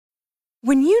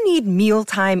When you need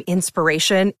mealtime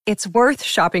inspiration, it's worth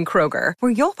shopping Kroger,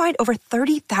 where you'll find over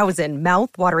 30,000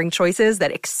 mouth-watering choices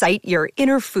that excite your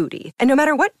inner foodie. And no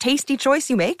matter what tasty choice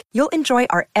you make, you'll enjoy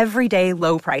our everyday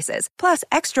low prices, plus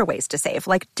extra ways to save,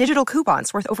 like digital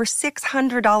coupons worth over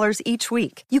 $600 each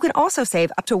week. You can also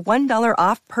save up to $1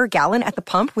 off per gallon at the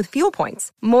pump with fuel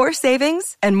points. More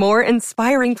savings and more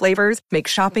inspiring flavors make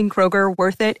shopping Kroger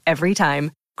worth it every time.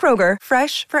 Kroger,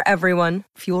 fresh for everyone.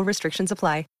 Fuel restrictions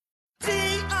apply.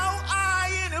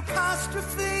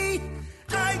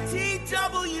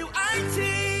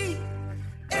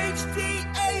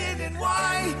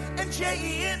 D-O-I-N-H-D-W-I-T-H-D-A-N-N-Y and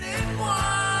J-E-N-N-Y.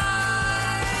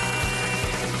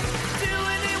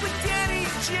 Doing it with Danny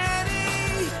and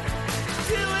Jenny.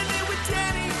 Doing it with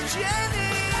Danny and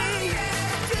Jenny.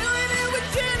 Doing it with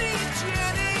Danny and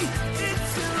Jenny.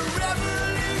 It's a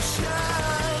revolution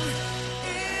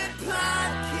in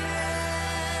podcasts.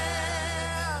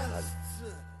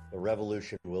 The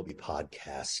revolution will be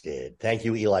podcasted. Thank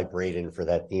you, Eli Braden, for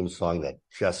that theme song that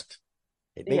just,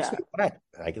 it makes me wet.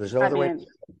 There's no other way.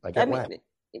 I get wet.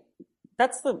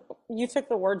 You took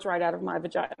the words right out of my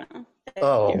vagina.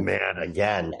 Man,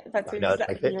 again. That's by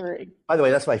the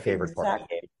way, that's my favorite part.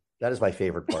 That is my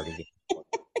favorite part of it.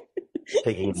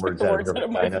 Taking words out of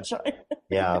my vagina.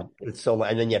 Yeah, it's so much.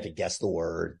 And then you have to guess the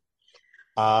word.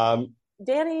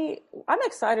 Danny, I'm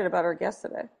excited about our guest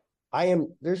today. I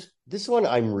am. There's this one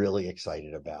I'm really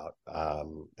excited about.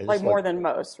 Like more than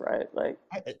most, right? Like,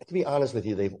 to be honest with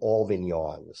you, they've all been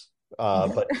yawns.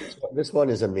 But this one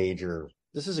is a major.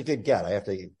 This is a good get. I have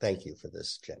to thank you for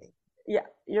this, Jenny. Yeah,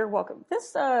 you're welcome.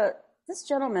 This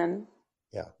gentleman.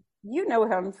 Yeah. You know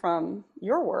him from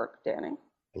your work, Danny.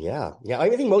 Yeah. I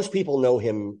think most people know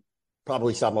him.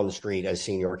 Probably saw him on the street as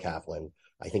Senior Kaplan.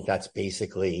 I think that's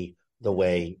basically the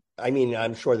way. I mean,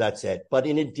 I'm sure that's it. But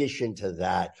in addition to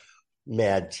that,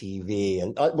 Mad TV,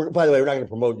 and by the way, we're not going to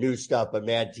promote new stuff, but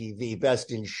Mad TV,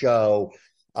 Best in Show,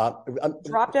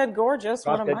 Drop Dead Gorgeous,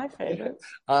 one of my favorites.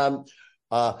 A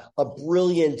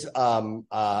brilliant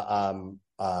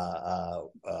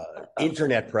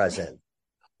internet presence.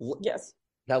 Yes,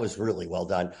 that was really well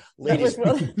done, ladies.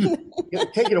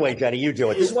 Take it away, Jenny. You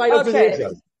do it. This is why I don't do the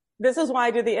intros. This is why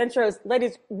I do the intros,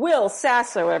 ladies. Will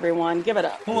Sasso, everyone, give it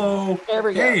up. Hello. There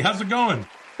we go. Hey, how's it going?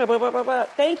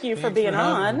 Thank you for being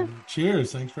on.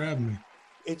 Cheers. Thanks for having me.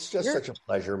 It's just such a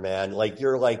pleasure, man. Like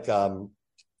you're like we're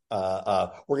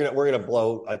gonna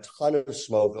blow a ton of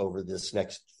smoke over this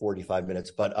next 45 minutes,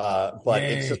 but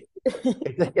it's just,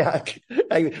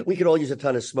 we could all use a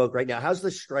ton of smoke right now. How's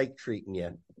the strike treating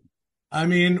you? I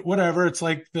mean, whatever. It's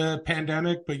like the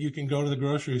pandemic, but you can go to the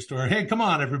grocery store. Hey, come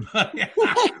on, everybody.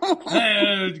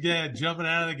 Yeah, jumping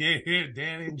out of the gate here,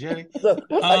 Danny and Jenny.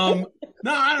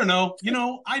 No, I don't know.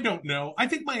 I don't know. I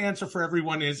think my answer for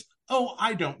everyone is,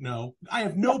 I don't know. I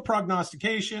have no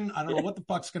prognostication. I don't know what the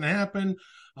fuck's going to happen.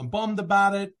 I'm bummed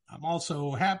about it. I'm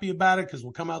also happy about it because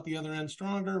we'll come out the other end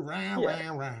stronger. Rah.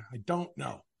 I don't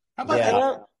know. How about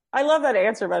that? I love that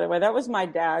answer, by the way. That was my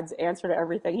dad's answer to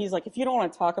everything. He's like, if you don't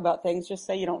want to talk about things, just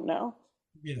say you don't know.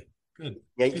 Yeah, good.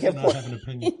 Yeah, you can't not have an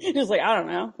opinion. He's like, I don't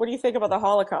know. What do you think about the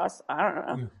Holocaust? I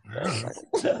don't know.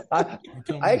 Yeah, I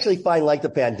actually find, like the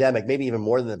pandemic, maybe even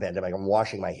more than the pandemic, I'm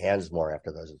washing my hands more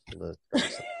after those.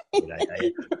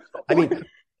 I mean,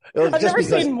 I've never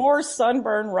seen more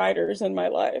sunburn writers in my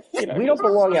life. We don't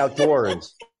belong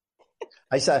outdoors.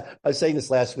 I was saying this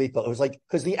last week, but it was like,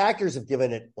 because the actors have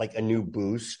given it like a new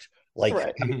boost, like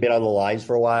having been on the lines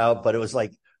for a while, but it was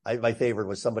like, my favorite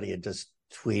was somebody had just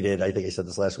tweeted, I think I said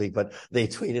this last week, but they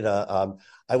tweeted,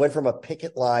 I went from a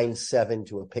picket line 7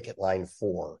 to a picket line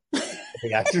 4.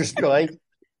 The actors going.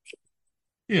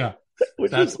 Yeah.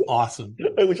 That's awesome.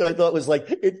 Which I thought was like,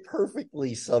 it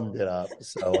perfectly summed it up.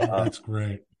 So that's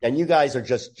great. And you guys are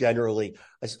just generally,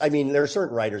 I mean, there are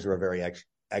certain writers who are very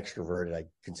extroverted. I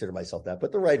consider myself that,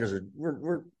 but the writers are,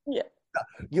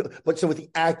 but so with the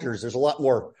actors, there's a lot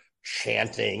more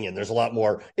chanting and there's a lot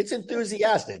more, it's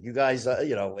enthusiastic. You guys,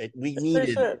 we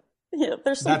needed.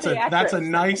 There's that's a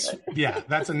nice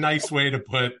way to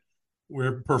put,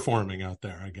 we're performing out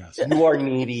there, I guess. You are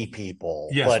needy people.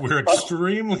 Yes, we're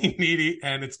extremely needy,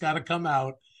 and it's got to come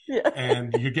out. Yeah.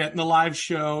 And you're getting the live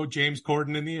show, James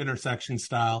Corden in the intersection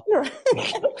style.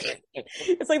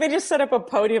 It's like they just set up a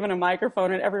podium and a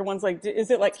microphone, and everyone's like,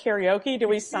 is it like karaoke? Do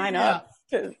we sign up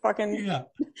to fucking,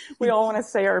 we all want to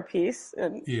say our piece?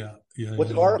 And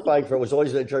what's horrifying for it was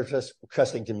always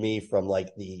interesting to me from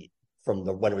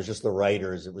when it was just the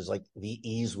writers, it was like the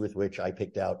ease with which I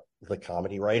picked out the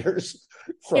comedy writers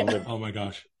from the oh my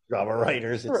gosh, drama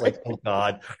writers. It's like, oh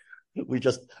God,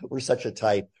 we're such a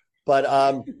type. But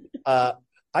I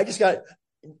just got,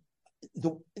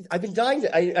 I've been dying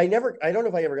to. I don't know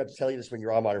if I ever got to tell you this when you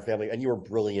were on Modern Family, and you were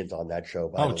brilliant on that show.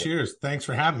 By the way. Cheers! Thanks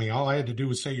for having me. All I had to do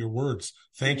was say your words.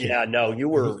 Thank you. Yeah, no, you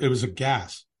were. It was a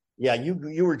gas. Yeah,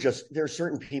 you were just. There are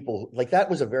certain people like that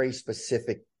was a very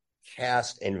specific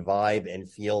cast and vibe and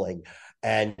feeling,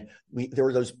 and there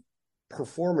were those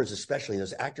performers, especially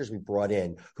those actors we brought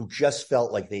in, who just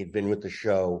felt like they'd been with the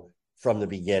show from the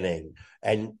beginning.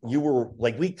 And you were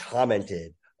like, we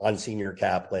commented on Senior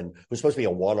Kaplan, who was supposed to be a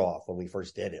one-off when we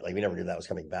first did it. Like, we never knew that was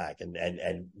coming back,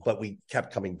 but we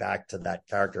kept coming back to that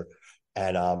character,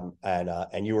 and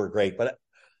you were great. But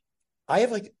I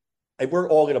have we're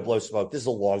all going to blow smoke. This is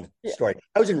a long story.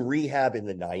 I was in rehab in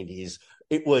the 90s.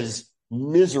 It was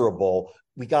miserable.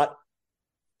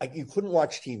 You couldn't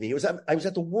watch TV. I was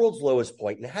at the world's lowest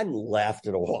point and hadn't laughed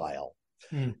in a while.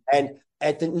 And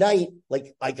at the night,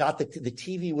 like, I got the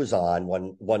TV was on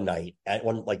one night at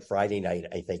one, like, Friday night,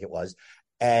 I think it was,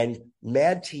 and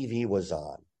Mad TV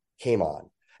came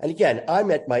on. And again, I'm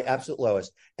at my absolute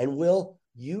lowest. And Will,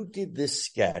 you did this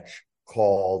sketch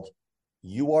called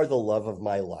 "You Are the Love of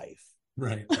My Life,"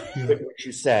 right? Yeah. Which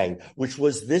you sang, which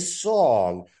was this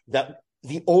song that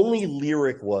the only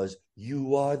lyric was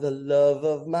 "You are the love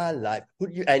of my life." Who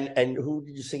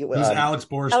did you sing it with? It was Alex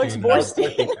Borstein. Alex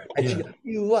Borstein.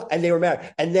 And they were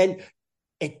married. And then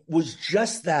it was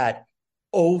just that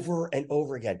over and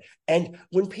over again. And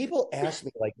when people ask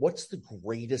me, like, what's the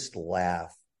greatest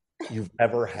laugh you've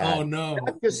ever had? Oh, no.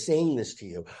 I'm just saying this to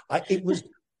you. It was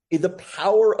the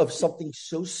power of something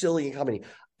so silly in comedy.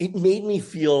 It made me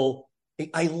feel,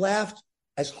 I laughed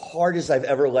as hard as I've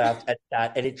ever laughed at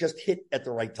that, and it just hit at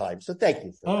the right time. So thank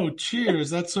you for that. Cheers.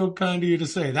 That's so kind of you to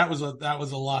say. That was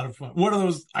a lot of fun. One of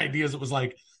those ideas that was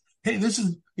like, hey, this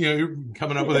is, you're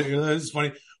coming up with it. This is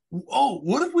funny. Oh,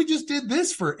 what if we just did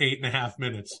this for 8.5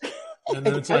 minutes? And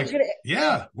then it's like,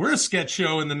 we're a sketch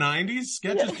show in the 90s.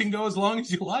 Sketches can go as long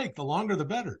as you like. The longer, the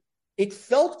better. It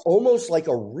felt almost like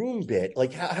a room bit.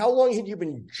 Like, how long had you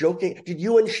been joking? Did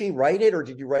you and she write it, or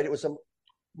did you write it with some?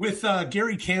 With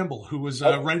Gary Campbell, who was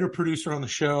a writer-producer on the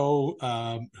show,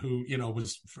 who,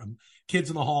 was from Kids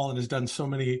in the Hall and has done so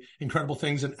many incredible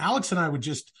things. And Alex and I would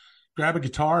just grab a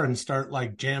guitar and start,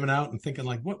 like, jamming out and thinking,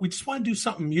 like, we just want to do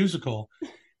something musical.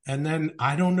 And then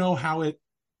I don't know how it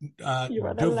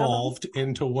devolved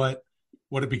into what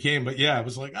it became. But, yeah, it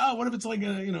was like, what if it's like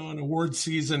an award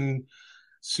season,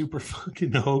 super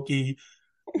fucking hokey,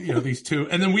 these two.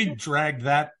 And then we dragged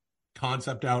that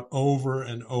concept out over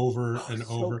and over and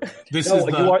over. This is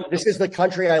the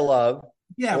country I love.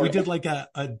 Yeah, we did like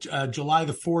a July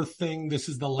the 4th thing. This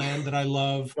is the land that I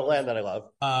love. The land that I love.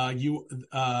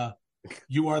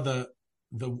 You are the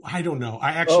I don't know.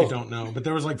 I actually don't know, but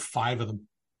there was like 5 of them.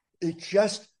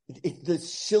 The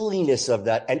silliness of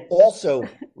that, and also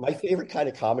my favorite kind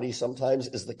of comedy sometimes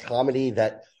is the comedy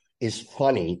that is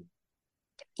funny.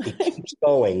 It keeps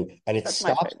going and it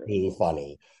stops being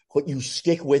funny. But you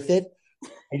stick with it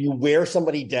and you wear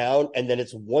somebody down, and then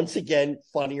it's once again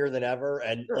funnier than ever.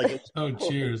 And like,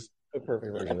 cheers! A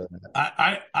perfect version of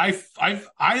that.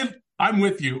 I'm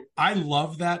with you. I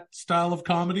love that style of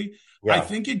comedy. Yeah. I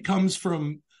think it comes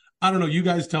from, I don't know. You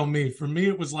guys tell me. For me,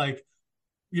 it was like,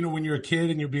 when you're a kid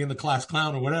and you're being the class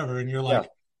clown or whatever, and you're like,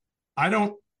 I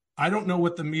don't know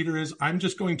what the meter is. I'm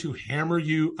just going to hammer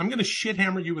you. I'm going to shit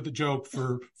hammer you with a joke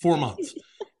for 4 months,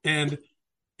 and.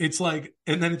 It's like,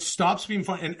 and then it stops being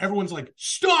fun, and everyone's like,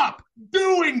 stop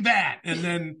doing that. And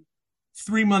then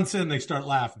 3 months in, they start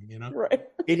laughing, Right.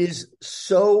 It is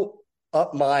so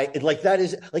up like, that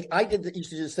is, like, I used to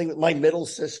do this thing with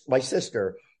my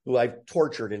sister, who I've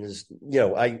tortured and is,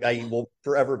 I will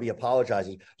forever be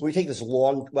apologizing. We take this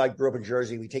I grew up in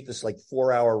Jersey. We take this like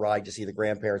 4-hour ride to see the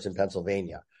grandparents in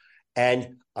Pennsylvania.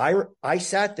 And I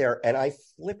sat there and I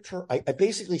flipped her. I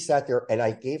basically sat there and I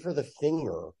gave her the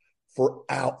finger for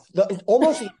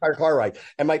almost the entire car ride.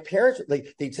 And my parents,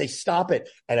 they'd say, stop it.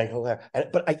 And I go there.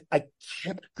 But I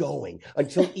kept going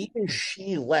until even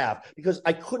she laughed, because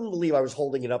I couldn't believe I was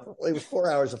holding it up. It was 4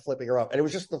 hours of flipping her up. And it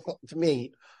was just, to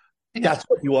me, that's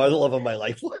what You Are the Love of My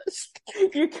Life was.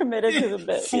 You committed to the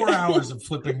bit. 4 hours of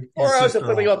flipping. 4 hours of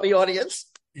flipping up the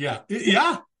audience. Yeah.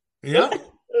 I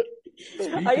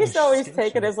used to always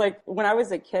take it as, like, when I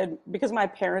was a kid, because my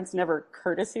parents never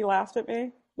courtesy laughed at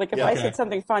me. Like, if I said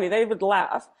something funny, they would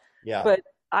laugh. Yeah. But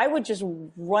I would just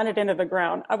run it into the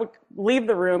ground. I would leave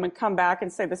the room and come back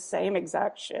and say the same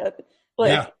exact shit.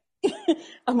 Like,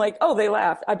 I'm like, they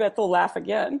laughed. I bet they'll laugh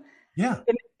again. Yeah.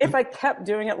 And if I kept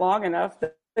doing it long enough,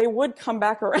 they would come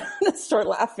back around and start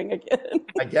laughing again.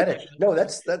 I get it. No,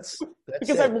 that's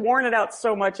because I've worn it out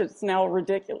so much, it's now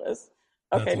ridiculous.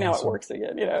 Okay, now awesome. It works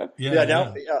again,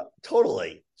 Yeah,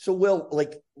 totally. So, Will,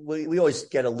 like we always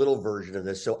get a little version of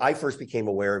this. So I first became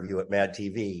aware of you at Mad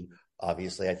TV.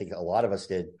 Obviously, I think a lot of us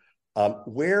did.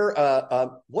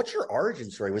 What's your origin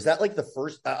story? Was that like the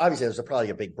first? Obviously, it was probably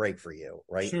a big break for you,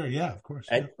 right? Sure, yeah, of course.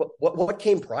 And yeah. what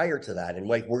came prior to that? And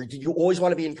like, did you always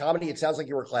want to be in comedy? It sounds like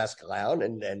you were a class clown,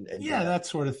 and yeah, that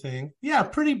sort of thing. Yeah,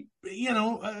 pretty,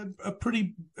 a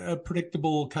pretty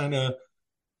predictable kind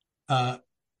of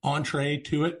entree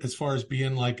to it as far as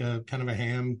being like a kind of a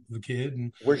ham of a kid.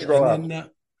 And where'd you grow up?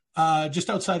 Then, just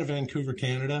outside of Vancouver,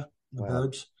 Canada, the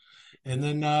burbs. And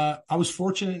then I was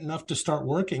fortunate enough to start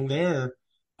working there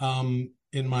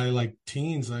in my like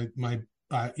teens. I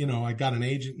got an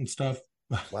agent and stuff.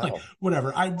 Wow. Like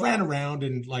whatever. I ran around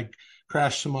and like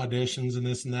crashed some auditions and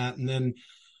this and that. And then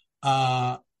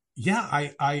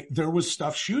there was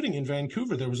stuff shooting in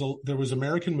Vancouver. There was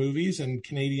American movies and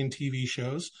Canadian TV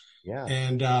shows. Yeah.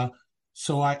 And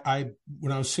so I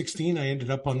when I was 16, I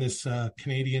ended up on this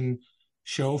Canadian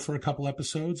show for a couple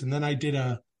episodes, and then I did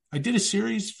a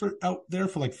series for out there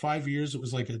for like 5 years. It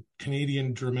was like a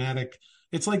Canadian dramatic.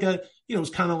 It's like it was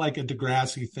kind of like a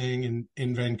Degrassi thing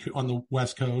in Vancouver on the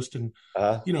West Coast. And,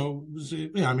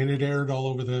 it aired all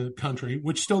over the country,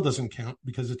 which still doesn't count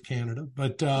because it's Canada,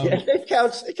 but, it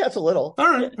counts a little.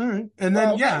 All right. And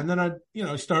then, and then I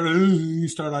started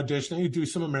auditioning. You do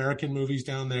some American movies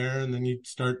down there, and then you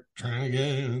start trying to get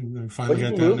in and finally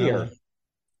get down there.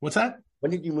 What's that?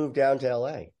 When did you move down to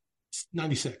LA?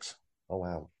 96. Oh,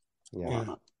 wow.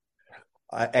 Yeah.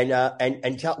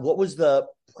 And tell, what was the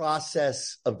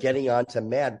process of getting onto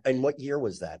Mad, and what year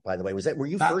was that, by the way? Were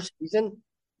you first season?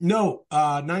 No,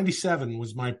 97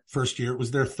 was my first year. It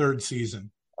was their third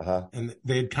season. And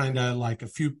they had kind of like a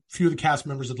few of the cast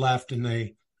members had left, and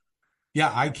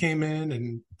I came in,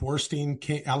 and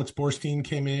Alex Borstein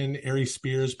came in, Ari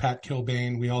Spears, Pat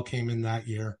Kilbane, we all came in that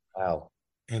year. Wow.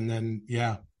 And then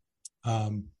that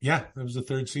was the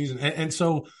third season. And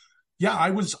so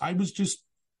I was just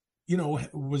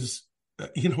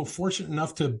fortunate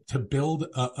enough to build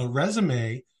a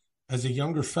resume as a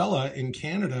younger fella in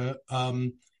Canada,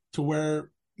 to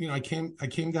where, I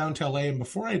came down to LA, and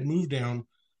before I had moved down,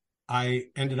 I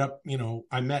ended up,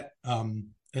 I met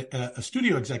a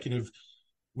studio executive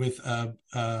with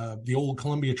the old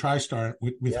Columbia TriStar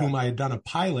with whom I had done a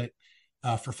pilot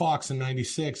for Fox in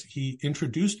 96. He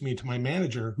introduced me to my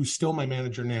manager, who's still my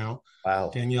manager now,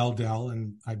 Danielle Dell,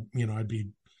 and I'd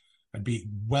be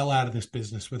well out of this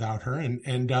business without her.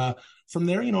 And from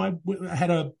there, I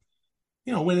had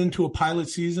went into a pilot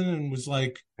season, and was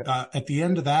like, at the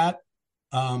end of that,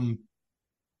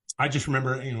 I just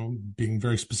remember, being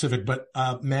very specific, but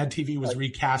Mad TV was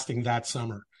recasting that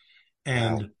summer.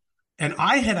 And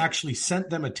I had actually sent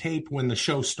them a tape when the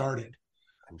show started.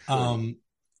 Sure.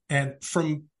 And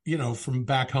from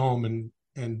back home,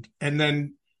 and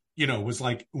then, was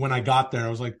like, when I got there, I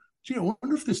was like, gee, I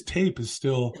wonder if this tape is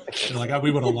still,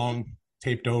 we would have long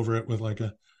taped over it with like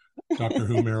a Doctor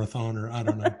Who marathon, or I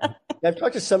don't know. I've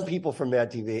talked to some people from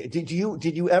Mad TV. Did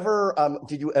you ever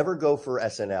go for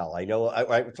SNL? I know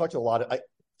I talked to a lot of.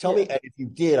 Tell me if you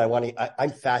did.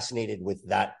 I'm fascinated with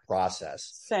that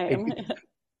process. Same.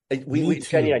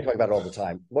 Jenny and I talk about it all the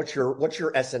time. What's your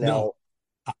SNL? No,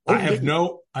 I have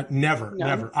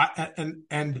never.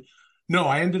 No,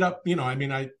 I ended up,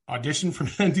 I auditioned for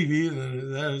Mad TV,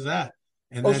 and that was that.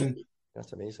 And then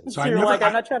that's amazing. So you're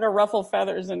I'm not trying to ruffle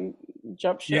feathers and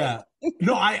jump ship. Yeah.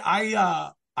 No,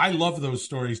 I love those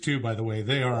stories too, by the way.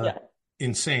 They are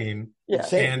insane. Yeah.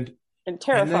 And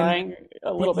terrifying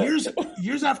a little bit.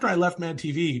 Years after I left Mad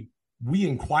TV, we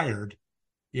inquired,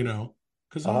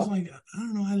 because I was like, I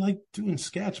don't know, I like doing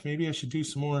sketch. Maybe I should do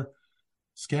some more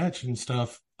sketch and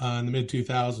stuff in the mid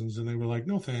 2000s. And they were like,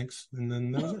 no, thanks. And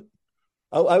then that was it.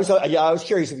 Oh, I was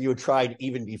curious if you had tried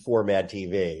even before Mad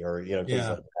TV, or things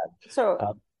like that.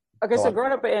 So, so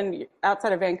growing up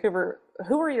outside of Vancouver,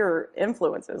 who were your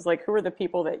influences? Like, who were the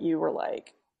people that you were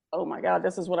like, oh my God,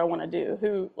 this is what I want to do?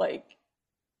 Who kind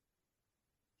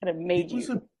of made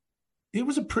you? It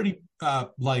was a pretty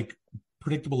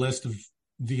predictable list of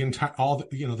the entire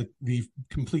the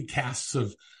complete casts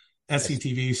of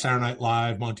SCTV, Saturday Night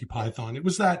Live, Monty Python. It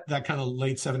was that kind of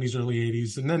late 70s, early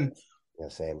 80s, and then. Yeah,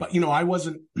 same. But I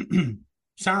wasn't.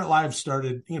 Saturday Night Live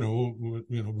started,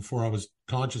 before I was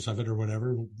conscious of it or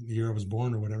whatever, the year I was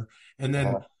born or whatever. And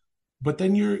then, but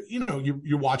then you're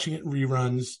watching it in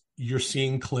reruns, you're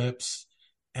seeing clips,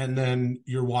 and then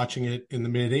you're watching it in the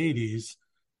mid 80s,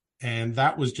 and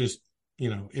that was just,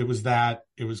 it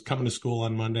was coming to school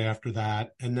on Monday after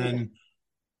that, and then,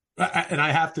 and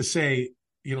I have to say,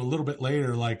 a little bit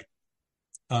later, like,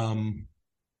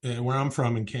 where I'm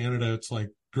from in Canada, it's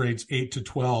like grades 8 to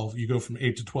 12. You go from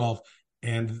 8 to 12.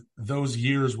 and those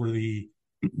years were the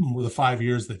 5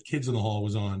 years that Kids in the Hall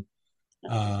was on,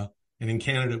 and in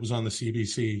Canada it was on the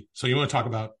CBC. So you want to talk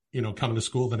about coming to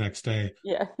school the next day?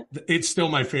 Yeah, it's still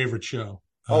my favorite show.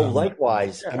 Oh,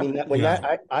 likewise. I mean,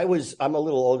 I'm a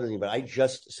little older than you, but I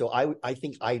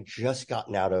think I just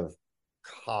gotten out of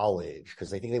college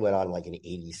because I think they went on like in the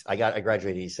 80s. I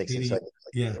graduated in 86. 80, so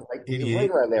right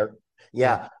around there.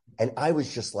 Yeah. And I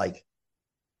was just like,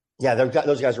 yeah,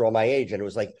 those guys are all my age. And it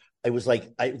was like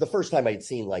the first time I'd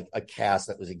seen like a cast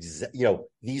that was,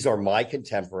 these are my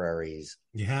contemporaries.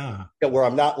 Yeah. Where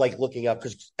I'm not like looking up,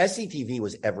 because SCTV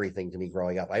was everything to me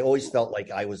growing up. I always felt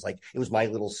like it was my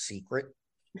little secret.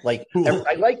 Like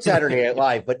I liked Saturday Night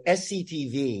Live, but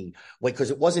SCTV, like,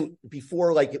 because it wasn't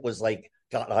before, like it was like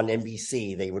got on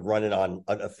NBC, they would run it on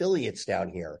affiliates down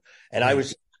here. And I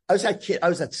was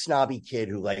that snobby kid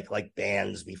who like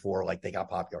bands before like they got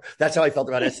popular. That's how I felt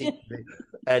about SCTV.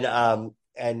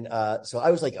 So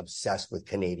I was like obsessed with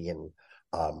Canadian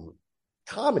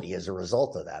comedy as a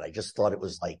result of that. I just thought it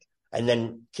was like, and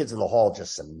then Kids in the Hall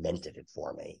just cemented it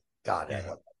for me. God,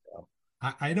 yeah.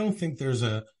 I don't think there's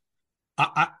a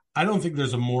I don't think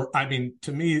there's a more. I mean,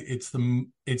 to me, it's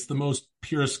the most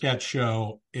pure sketch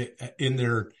show in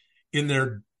their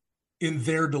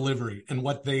delivery and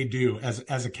what they do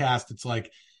as a cast. It's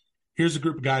like, here's a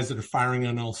group of guys that are firing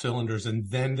on all cylinders, and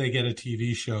then they get a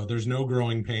TV show. There's no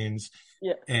growing pains,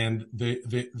 and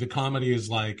the comedy is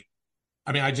like.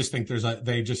 I mean, I just think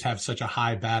they just have such a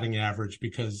high batting average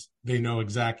because they know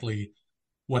exactly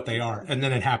what they are, and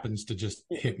then it happens to just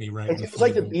hit me right. It's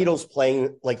like the Beatles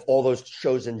playing like all those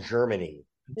shows in Germany,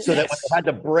 so that when they had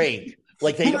to break,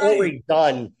 like they'd already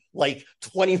done like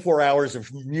 24 hours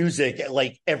of music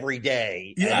like every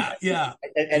day. And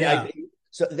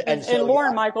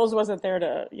Lorne Michaels wasn't there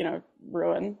to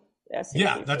ruin. SCTV.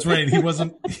 Yeah, that's right. He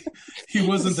wasn't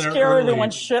there. Scared and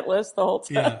went shitless the whole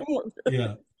time.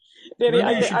 Yeah. Danny,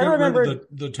 I remember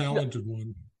the talented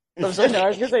one. I was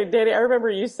gonna say, Danny, I remember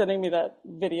you sending me that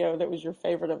video that was your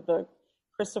favorite of the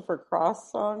Christopher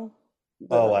Cross song.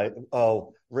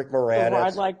 Rick Moranis.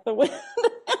 I'd like the wind.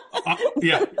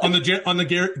 On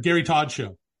the Gary Todd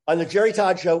show. On the Jerry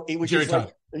Todd show, it was Jerry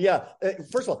just Todd.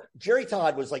 First of all, Jerry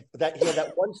Todd was like that. He had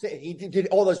that one. He did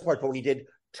all those parts, but when he did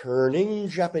Turning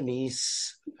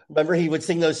Japanese, remember he would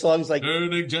sing those songs like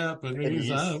Turning Japanese,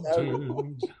 I'm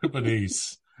turning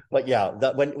Japanese. But yeah,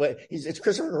 it's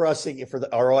Christopher Cross singing for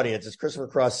our audience. It's Christopher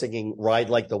Cross singing "Ride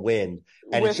Like the Wind,"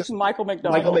 and with it's just Michael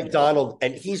McDonald. Michael McDonald,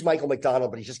 and he's Michael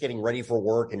McDonald, but he's just getting ready for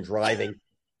work and driving.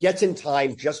 Gets in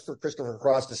time just for Christopher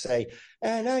Cross to say,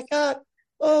 "And I got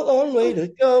a long way to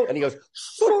go," and he goes,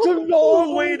 "Such a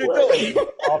long way to go."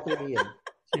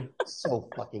 So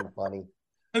fucking funny.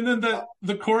 And then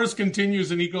the chorus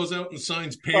continues, and he goes out and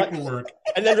signs paperwork,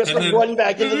 and then just run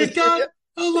back into the.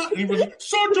 He was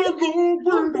such a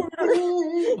long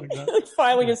like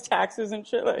filing his taxes and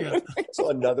shit. So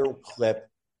another clip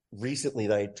recently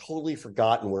that I had totally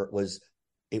forgotten where it was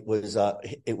Rick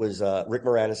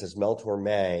Moranis as Mel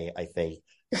Torme, I think,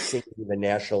 singing the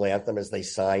national anthem as they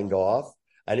signed off,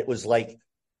 and it was like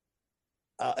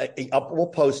we'll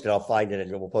post it. I'll find it and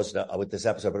we'll post it with this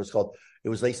episode. But it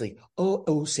was basically,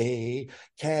 oh say,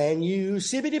 can you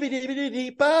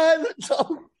sibbity by the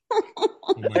tongue?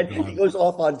 And he goes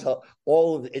off on top.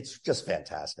 It's just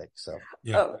fantastic. So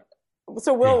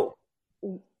so Will,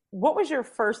 what was your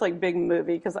first like big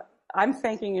movie? Because I'm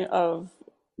thinking of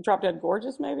Drop Dead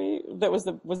Gorgeous. Maybe was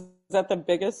that the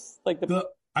biggest like the.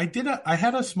 I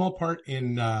had a small part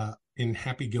in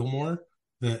Happy Gilmore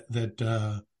that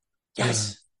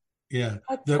yes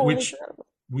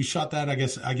we shot that. I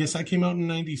guess I came out in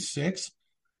 96.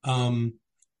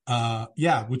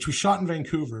 Which was shot in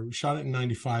Vancouver. We shot it in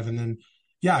 95. And then,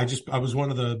 I was one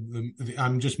of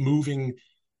I'm just moving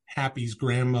Happy's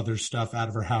grandmother's stuff out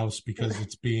of her house because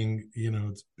it's being,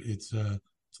 it's the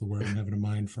word I'm having a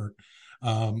mind for it.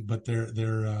 But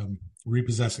they're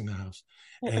repossessing the house.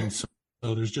 And so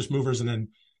there's just movers and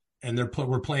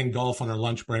we're playing golf on our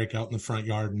lunch break out in the front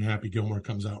yard and Happy Gilmore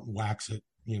comes out and whacks it,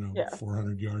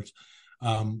 400 yards.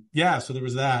 So there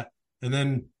was that. And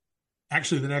then,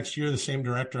 actually, the next year, the same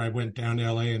director, I went down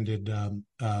to LA and did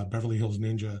Beverly Hills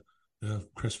Ninja, the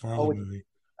Chris Farley movie.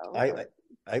 I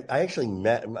actually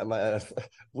met.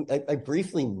 I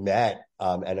briefly met,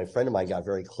 and a friend of mine got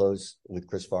very close with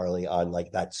Chris Farley on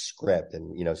like that script,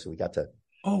 and so we got to.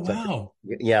 Oh wow!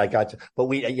 I got to, but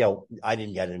we, I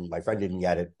didn't get it, and my friend didn't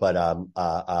get it, but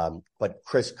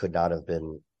Chris could not have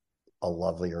been a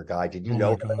lovelier guy. Did you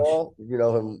know him at all? Did you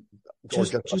know him?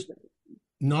 Just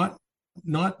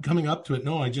not coming up to it.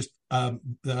 No, I just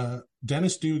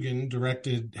Dennis Dugan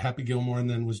directed Happy Gilmore and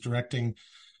then was directing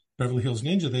Beverly Hills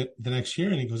Ninja the next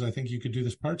year. And he goes, I think you could do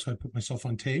this part. So I put myself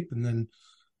on tape, and then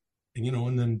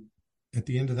at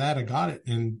the end of that, I got it.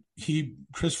 And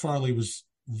Chris Farley was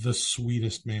the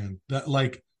sweetest man. That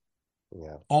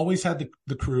always had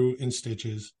the crew in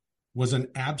stitches, was an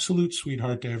absolute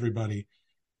sweetheart to everybody.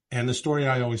 And the story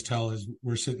I always tell is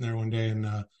we're sitting there one day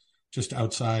and just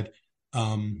outside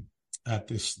at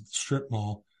this strip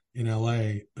mall in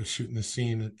LA shooting the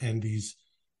scene, and these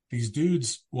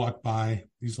dudes walk by,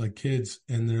 these like kids,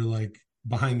 and they're like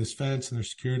behind this fence and their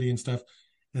security and stuff,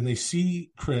 and they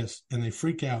see Chris and they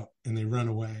freak out and they run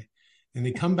away, and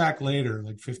they come back later,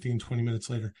 like 15, 20 minutes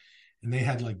later, and they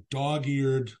had like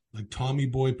dog-eared, like Tommy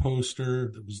Boy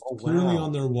poster that was clearly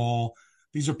on their wall.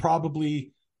 These are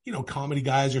probably, comedy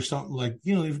guys or something, like,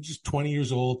 they were just 20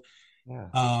 years old. Yeah.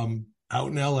 Out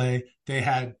in LA, they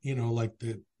had, like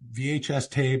the VHS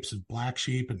tapes of Black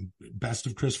Sheep and Best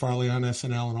of Chris Farley on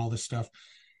SNL and all this stuff.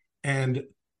 And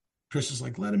Chris is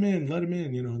like, let him in,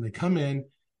 and they come in,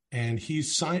 and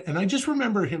he's signed. And I just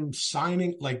remember him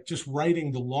signing, like just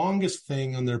writing the longest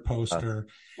thing on their poster,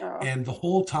 and the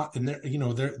whole time, and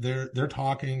they're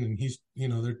talking, and he's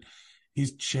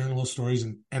sharing little stories,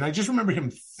 and I just remember him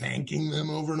thanking them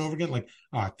over and over again, like,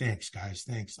 oh, thanks guys,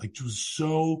 thanks. Like, it was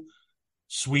so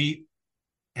sweet.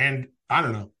 And I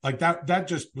don't know, like that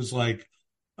just was like,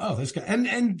 oh, this guy. And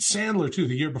Sandler too,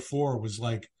 the year before, was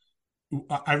like,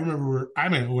 I remember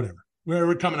whatever.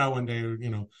 We're coming out one day,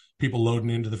 people loading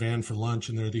into the van for lunch,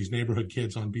 and there are these neighborhood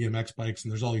kids on BMX bikes,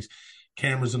 and there's all these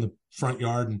cameras in the front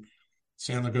yard, and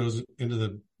Sandler goes into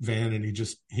the van and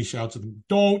he shouts at them,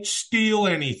 don't steal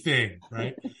anything,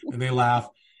 right? And they laugh.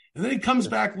 And then he comes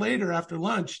back later after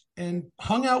lunch and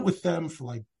hung out with them for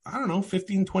like, I don't know,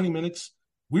 15, 20 minutes.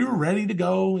 We were ready to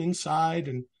go inside,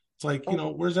 and it's like,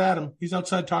 where's Adam? He's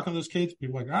outside talking to those kids.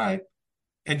 People are like, all right.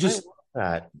 And just,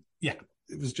 yeah,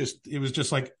 it was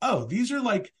just like, oh, these are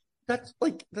like, that's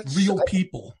real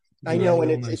people. I know.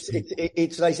 And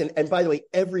it's nice. And by the way,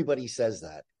 everybody says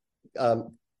that.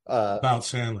 About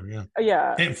Sandler. Yeah.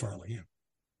 Yeah. And Farley. Yeah.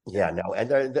 Yeah, no. And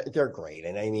they're great.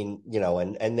 And I mean,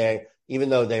 and they, even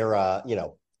though they're,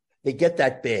 they get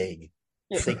that big,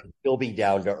 they can still be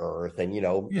down to earth, and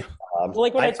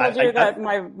like when I told you that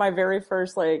my very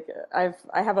first, like, I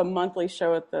have a monthly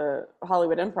show at the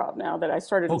Hollywood Improv now that I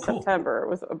started in September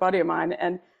with a buddy of mine,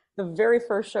 and the very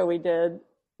first show we did,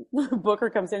 Booker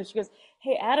comes in and she goes,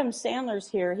 hey, Adam Sandler's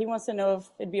here, he wants to know if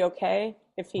it'd be okay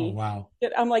if he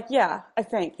I'm like, yeah, I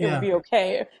think it would be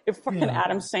okay if fucking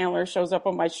Adam Sandler shows up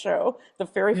on my show, the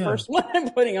very first one I'm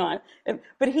putting on.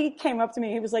 But he came up to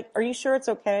me, he was like, are you sure it's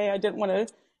okay? I didn't want to,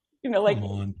 like,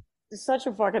 such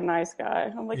a fucking nice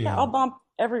guy. I'm like, I'll bump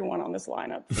everyone on this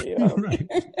lineup for you.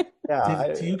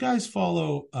 Right. Do you guys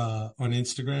follow on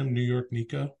Instagram New York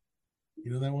Nico?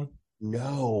 You know that one?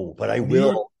 No, but I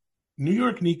will. New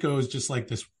York Nico is just like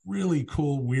this really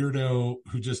cool weirdo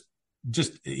who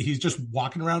he's just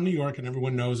walking around New York, and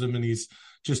everyone knows him, and it's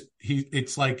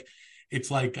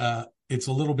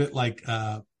a little bit like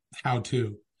How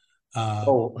To.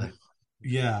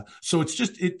 Yeah. So it's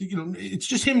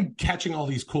just him catching all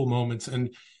these cool moments,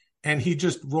 and he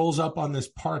just rolls up on this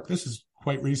park. This is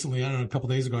quite recently, I don't know, a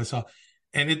couple of days ago I saw,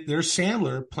 and there's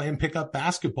Sandler playing pickup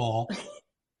basketball.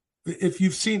 If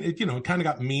you've seen it, it kind of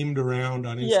got memed around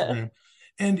on Instagram,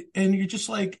 and you're just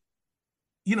like,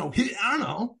 I don't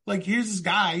know, like, here's this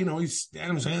guy, he's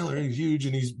Adam Sandler, he's huge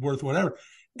and he's worth whatever.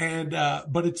 And,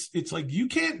 but it's like, you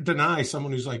can't deny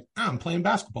someone who's like, I'm playing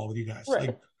basketball with you guys. Right.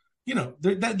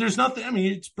 Like, there's nothing, I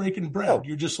mean, it's breaking bread. Oh.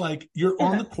 You're just like, you're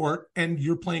on the court and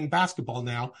you're playing basketball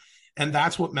now. And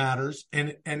that's what matters.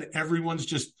 And everyone's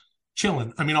just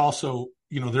chilling. I mean, also,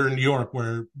 they're in New York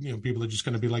where, people are just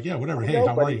going to be like, yeah, whatever. Hey,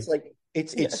 how are you? It's like,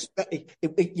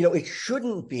 it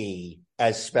shouldn't be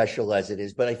as special as it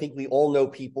is, but I think we all know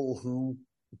people who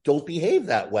don't behave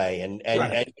that way and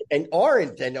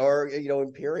aren't, and are,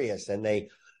 imperious, and they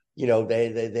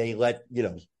let,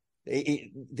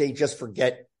 they just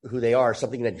forget who they are,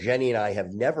 something that Jenny and I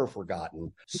have never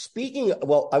forgotten. Speaking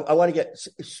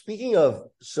of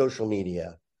social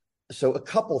media, so a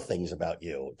couple things about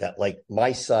you that, like,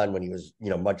 my son, when he was,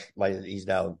 he's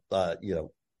now,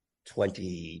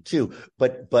 22,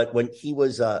 but when he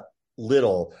was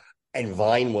little and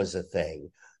Vine was a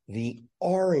thing, the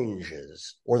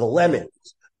oranges or the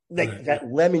lemons, that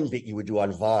lemon bit you would do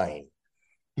on Vine,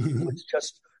 was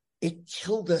just, it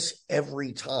killed us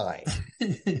every time.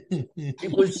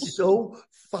 It was so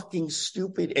fucking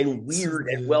stupid and weird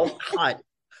and well cut.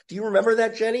 Do you remember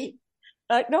that, Jenny?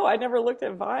 No, I never looked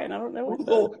at Vine. I don't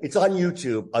know. It's on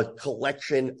YouTube, a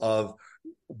collection of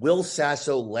Will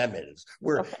Sasso lemons,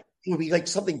 where it would be like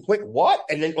something quick, what?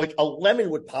 And then like a lemon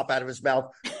would pop out of his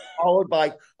mouth followed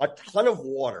by a ton of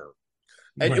water.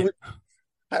 And it was,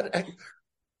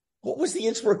 what was the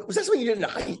inspiration? Was that something you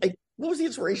didn't? What was the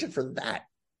inspiration for that?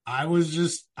 I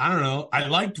don't know. I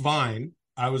liked Vine.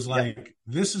 I was like,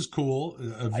 this is cool.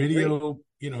 A video,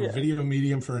 video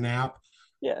medium for an app.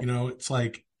 Yeah. It's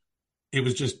like, it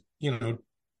was just,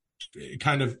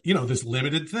 kind of, this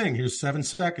limited thing. Here's 7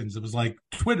 seconds. It was like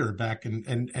Twitter back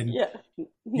and yeah,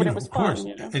 when it was of course.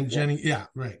 Fun, And Jenny,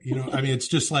 right. I mean, it's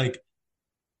just like,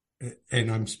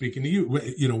 and I'm speaking to you,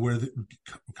 where the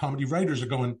comedy writers are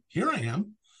going, here I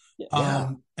am.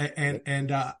 Yeah.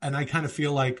 And I kind of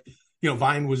feel like,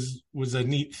 Vine was a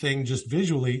neat thing just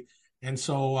visually. And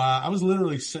so I was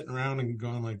literally sitting around and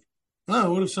going like,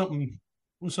 oh, what if something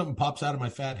pops out of my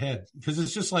fat head? Because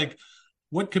it's just like,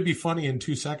 what could be funny in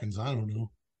 2 seconds? I don't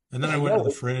know. And then I went to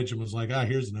the fridge and was like,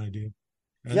 here's an idea.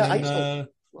 And then, I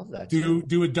love that.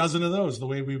 Do a dozen of those the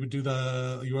way we would do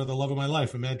the You Are the Love of My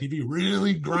Life on Mad TV.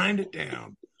 Really grind it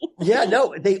down. Yeah,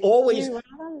 no, they always work.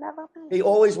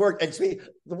 And the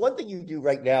one thing you do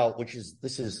right now, which is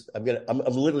I'm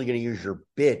literally gonna use your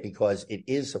bit because it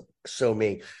is so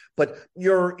me. But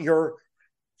you'll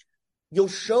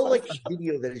show like a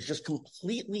video that is just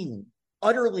completely,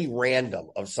 utterly random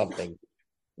of something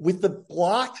with the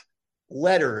blocked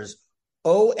letters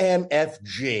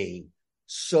OMFG.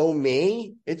 So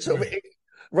me, it's so me,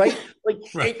 right? Like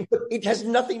right. It has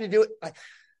nothing to do with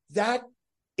that.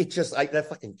 It just that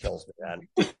fucking kills me, man.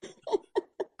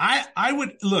 I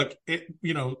would look,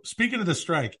 speaking of the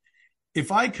strike,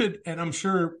 if I could, and I'm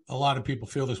sure a lot of people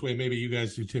feel this way, maybe you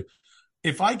guys do too.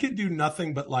 If I could do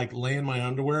nothing but like lay in my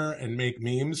underwear and make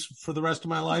memes for the rest of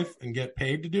my life and get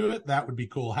paid to do it, that would be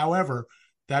cool. However,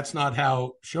 that's not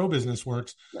how show business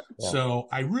works. Yeah. So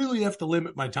I really have to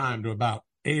limit my time to about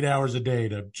 8 hours a day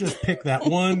to just pick that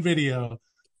one video.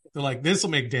 They're like, this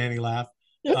will make Danny laugh.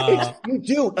 You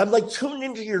do. I'm like tuned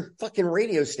into your fucking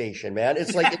radio station, man.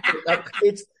 It's like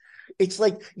it's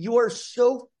like you are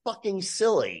so fucking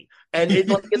silly, and it's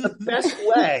like in the best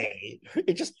way.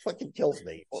 It just fucking kills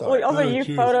me. Well, also, you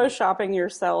photoshopping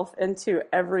yourself into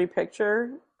every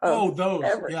picture. Those,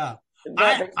 yeah.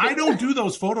 I don't do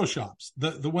those photoshops.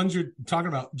 The ones you're talking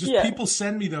about. Just people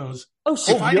send me those. Oh,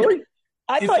 shit, really?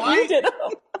 I thought you did them.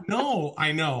 No,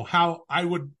 I know how I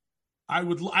like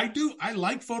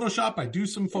Photoshop. I do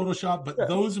some Photoshop, but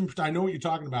those, I know what you're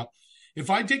talking about.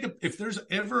 If there's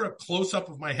ever a close up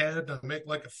of my head and I make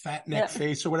like a fat neck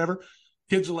face or whatever,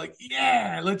 kids are like,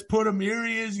 yeah, let's put him, here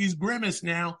he is. He's Grimace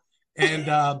now.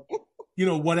 And,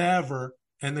 whatever.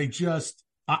 And they just,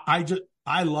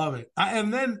 I love it.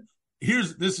 And then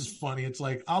this is funny. It's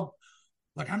like, I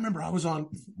remember I was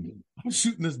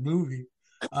shooting this movie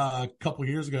a couple of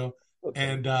years ago. Okay.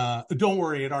 And don't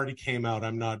worry, it already came out.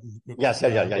 I'm not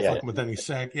fucking with any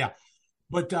sec. Yeah.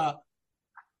 But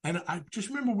and I just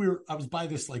remember I was by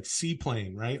this like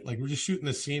seaplane, right? Like we're just shooting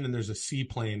this scene and there's a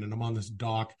seaplane and I'm on this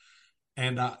dock.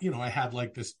 And I had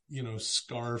like this,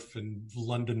 scarf and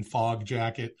London fog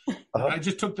jacket. Uh-huh. And I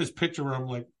just took this picture where I'm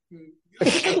like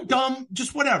dumb,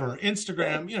 just whatever.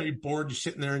 Instagram, you're bored, you're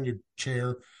sitting there in your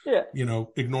chair,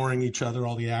 ignoring each other,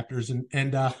 all the actors.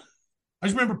 And I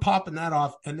just remember popping that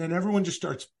off, and then everyone just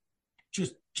starts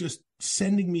just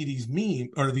sending me these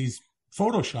memes or these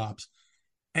Photoshops.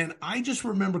 And I just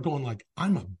remember going like,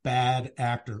 I'm a bad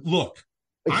actor. Look,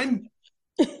 I'm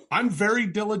very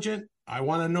diligent. I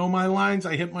want to know my lines.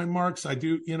 I hit my marks. I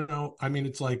do,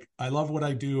 it's like, I love what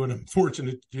I do and I'm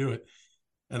fortunate to do it.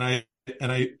 And I'm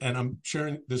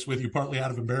sharing this with you partly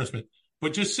out of embarrassment,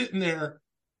 but just sitting there,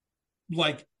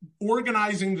 like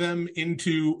organizing them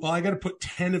into, I got to put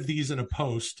 10 of these in a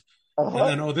post. Uh-huh.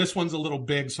 And then, this one's a little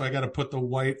big. So I got to put the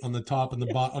white on the top and the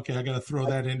bottom. Okay. I got to throw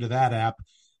that into that app.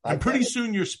 And pretty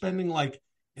soon you're spending like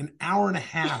an hour and a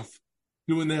half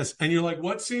doing this. And you're like,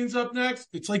 what scene's up next?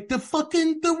 It's like the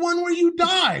one where you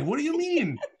die. What do you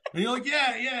mean? And you're like,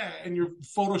 yeah. And you're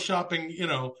Photoshopping,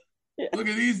 look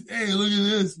at these. Hey, look at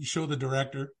this. You show the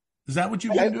director. Is that what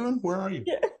you've been doing? Where are you?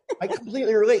 Yeah. I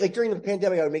completely relate. Like during the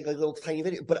pandemic, I would make like little tiny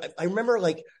videos, but I remember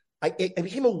like I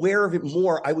became aware of it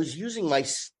more. I was using my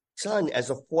son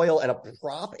as a foil and a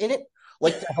prop in it,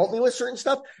 like to help me with certain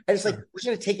stuff. And it's like, we're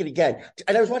going to take it again.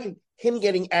 And I was watching him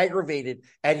getting aggravated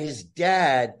at his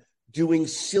dad doing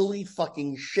silly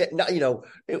fucking shit. Not,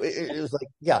 it was like,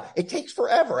 it takes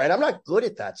forever, and I'm not good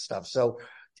at that stuff. So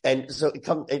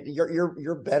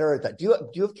you're better at that. Do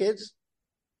you have kids?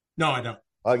 No, I don't.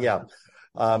 Oh yeah.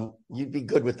 You'd be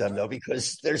good with them though,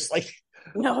 because there's like.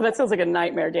 No, that sounds like a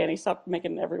nightmare, Danny. Stop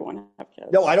making everyone have kids.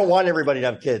 No, I don't want everybody to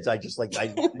have kids. I just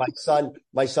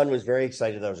my son was very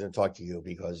excited that I was going to talk to you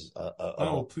because.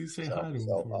 Please say hi to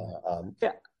him.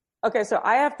 Yeah. Okay, so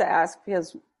I have to ask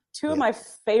because Two of my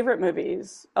favorite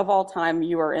movies of all time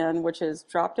you are in, which is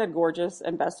Drop Dead Gorgeous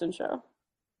and Best in Show.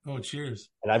 Oh, cheers.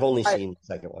 And I've only seen the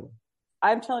second one.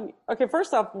 I'm telling you. Okay,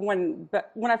 first off, when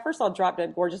I first saw Drop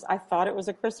Dead Gorgeous, I thought it was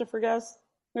a Christopher Guest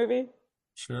movie.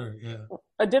 Sure, yeah.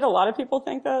 Did a lot of people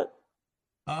think that?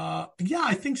 Yeah,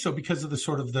 I think so because of the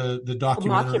sort of the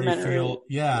documentary feel.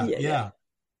 Yeah.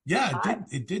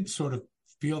 It did sort of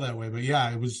feel that way, but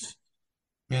yeah, it was.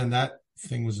 Man, that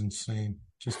thing was insane.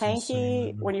 Just Hanky,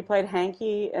 insane. when you played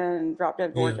Hanky and Drop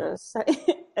Dead Gorgeous.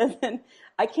 Yeah. And then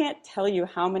I can't tell you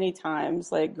how many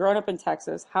times, like growing up in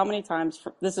Texas, how many times,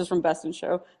 this is from Best in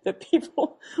Show, that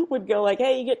people would go like,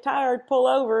 hey, you get tired, pull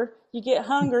over, you get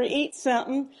hungry, eat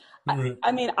something. Right.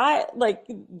 I mean,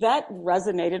 that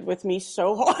resonated with me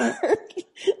so hard.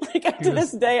 Like to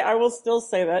this day, I will still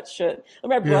say that shit.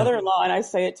 My brother-in-law and I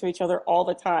say it to each other all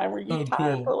the time. Where you get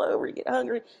tired, pull over, you get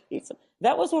hungry, eat something.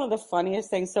 That was one of the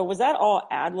funniest things. So was that all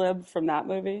ad-libbed from that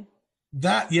movie?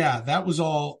 That was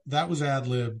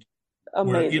ad-libbed.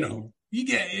 Amazing. Where,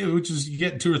 you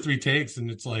get 2 or 3 takes and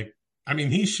it's like, I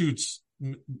mean, he shoots,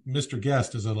 Mr.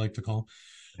 Guest, as I like to call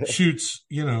him, shoots,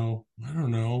 I don't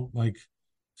know, like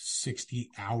 60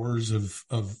 hours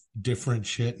of different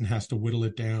shit and has to whittle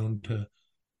it down to,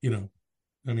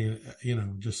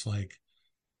 just like,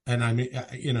 and I mean,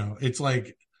 it's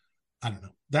like, I don't know.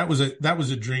 That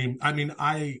was a dream. I mean,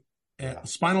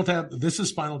 Spinal Tap. This is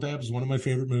Spinal Tap is one of my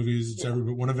favorite movies. It's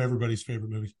one of everybody's favorite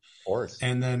movies. Of course.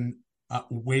 And then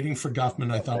Waiting for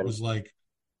Guffman, I thought was like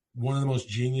one of the most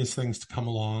genius things to come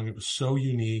along. It was so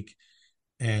unique,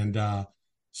 and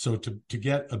so to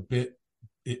get a bit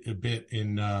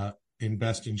in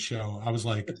Best in Show, I was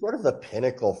like, it's sort of the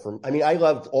pinnacle. I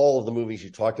loved all of the movies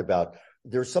you talked about.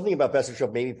 There's something about Best in Show,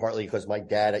 maybe partly because my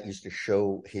dad used to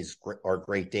show our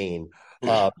Great Dane.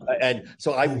 And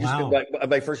so I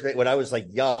my first grade, when I was like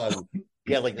young,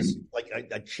 we had like this, like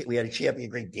we had a champion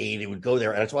Great Dane. It would go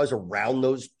there. And so I was around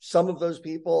some of those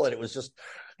people. And it was just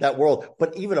that world.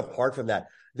 But even apart from that,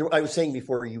 I was saying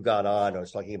before you got on, I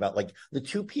was talking about like the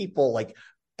two people, like,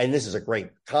 and this is a great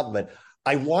compliment.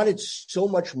 I wanted so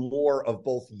much more of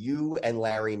both you and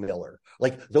Larry Miller.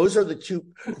 Like those are the two,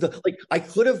 I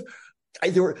could have,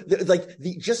 there were like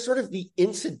just sort of the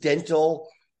incidental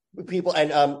people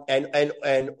and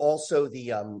also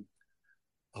the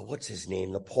what's his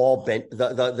name, the Paul Bent,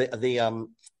 the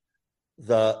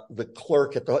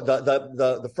clerk at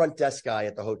the front desk guy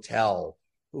at the hotel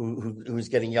who's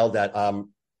getting yelled at.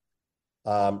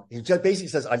 He just basically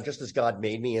says, "I'm just as God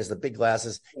made me," as the big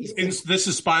glasses. This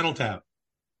is Spinal Tap.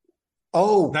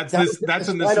 Oh, that's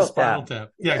in this is Spinal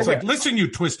Tap. Yeah, it's like, listen,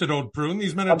 you twisted old prune.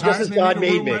 These men are just as God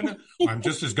made me. I'm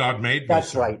just as God made me.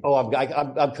 That's right. Oh, I'm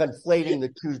conflating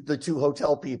the two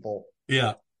hotel people.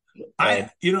 Yeah, can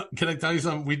I tell you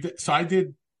something?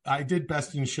 I did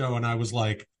Best in Show, and I was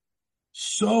like,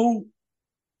 so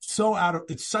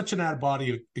it's such an out of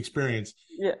body experience.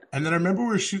 Yeah. And then I remember we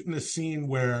were shooting this scene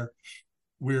where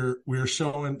we're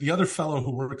showing the other fellow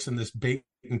who works in this bait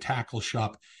and tackle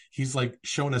shop. He's like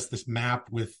showing us this map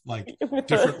with like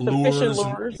different lures.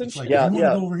 And it's like, you want to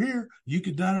go over here, you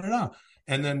could da.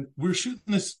 And then we're shooting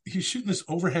this. He's shooting this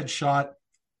overhead shot,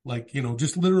 like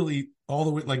just literally all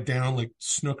the way like down, like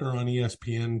snooker on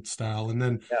ESPN style. And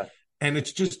then, and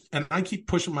it's just, and I keep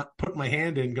putting my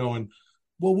hand in, going,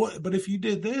 well, what? But if you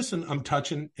did this, and I'm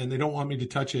touching, and they don't want me to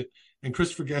touch it, and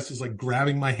Christopher Guest is like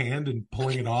grabbing my hand and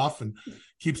pulling it off, and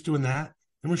keeps doing that.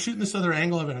 And we're shooting this other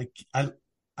angle of it.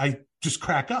 I just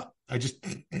crack up.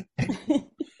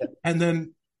 And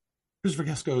then Christopher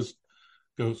Guest goes,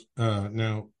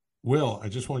 now, Will, I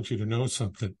just want you to know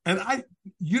something. And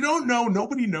you don't know,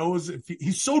 nobody knows if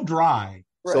he's so dry.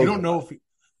 Right. So you don't know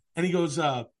and he goes,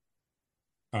 I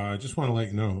just want to let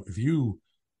you know, if you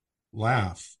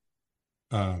laugh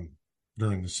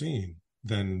during the scene,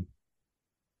 then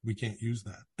we can't use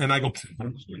that. And I go,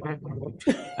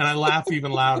 and I laugh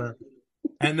even louder.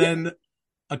 And then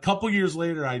a couple years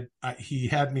later, he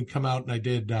had me come out and I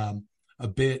did a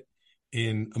bit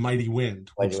in A Mighty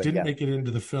Wind, which didn't make it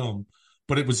into the film,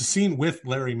 but it was a scene with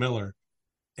Larry Miller.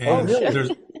 And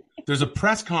there's a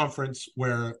press conference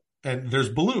and there's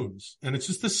balloons, and it's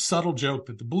just this subtle joke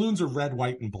that the balloons are red,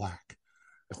 white, and black.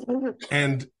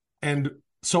 And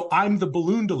so I'm the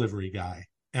balloon delivery guy,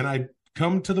 and I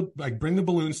bring the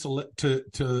balloons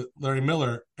to Larry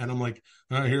Miller, and I'm like,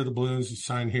 oh, here are the balloons, you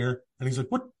sign here. And he's like,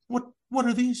 what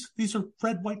are these? These are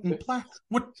red, white, and black.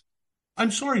 What?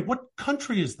 I'm sorry, what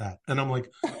country is that? And I'm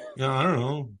like, I don't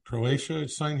know, Croatia,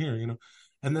 sign here,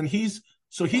 And then he's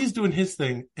doing his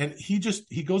thing, and he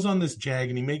goes on this jag,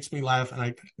 and he makes me laugh,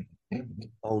 and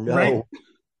oh no. Right?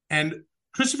 And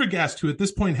Christopher Guest, who at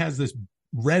this point has this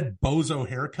red bozo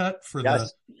haircut for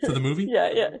for the movie.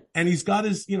 Yeah. And he's got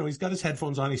his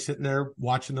headphones on. He's sitting there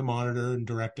watching the monitor and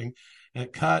directing, and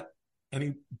it cut,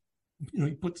 and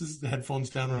he puts his headphones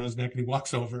down around his neck and he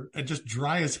walks over and just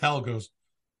dry as hell goes,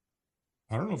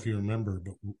 I don't know if you remember,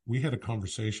 but we had a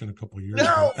conversation a couple of years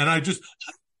ago, and I just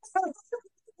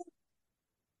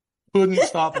couldn't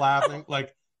stop laughing.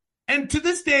 Like, and to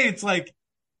this day, it's like,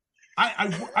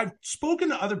 I've spoken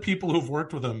to other people who've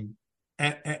worked with him,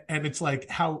 and it's like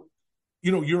how,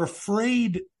 you're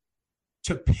afraid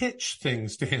to pitch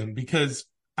things to him because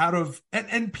out of,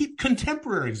 and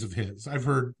contemporaries of his, I've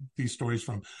heard these stories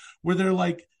from, where they're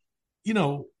like,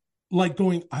 like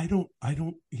going,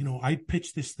 I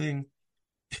pitched this thing,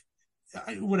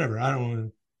 whatever. I don't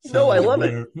want to. No, I love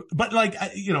it. But like, I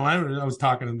was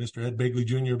talking to Mr. Ed Begley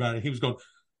Jr. about it.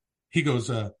 He goes,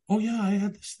 oh yeah, I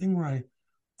had this thing where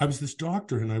I was this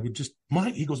doctor, and I would just,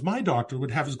 my doctor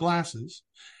would have his glasses,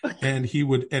 and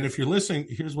and if you're listening,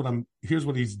 here's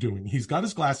what he's doing. He's got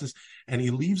his glasses and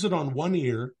he leaves it on one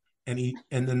ear, and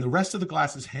then the rest of the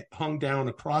glasses hung down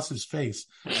across his face,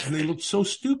 and they looked so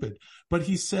stupid. But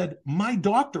he said, my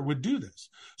doctor would do this.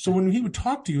 So when he would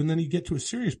talk to you and then he'd get to a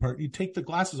serious part, he'd take the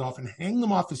glasses off and hang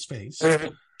them off his face,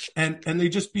 and they'd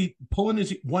just be pulling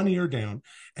his one ear down,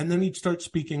 and then he'd start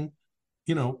speaking,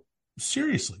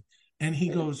 seriously. And he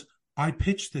goes, I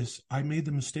pitched this. I made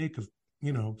the mistake of,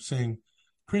 saying,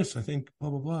 Chris, I think blah,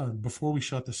 blah, blah, before we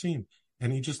shot the scene.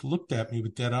 And he just looked at me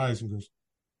with dead eyes and goes,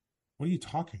 what are you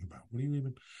talking about? What do you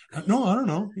even? No, I don't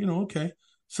know. Okay.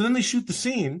 So then they shoot the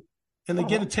scene and they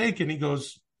get a take, and he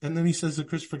goes, and then he says to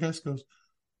Christopher Guest goes,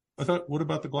 I thought, what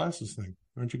about the glasses thing?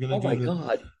 Aren't you going to do that? Oh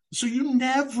my God. So you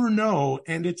never know.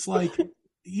 And it's like,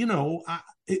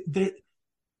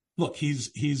 look,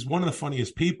 he's one of the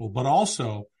funniest people, but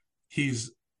also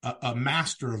he's a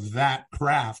master of that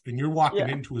craft, and you're walking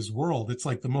into his world. It's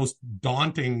like the most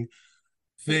daunting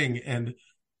thing. And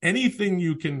anything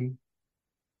you can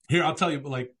here, I'll tell you,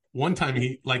 like one time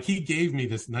he gave me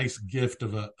this nice gift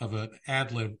of an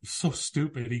ad lib. So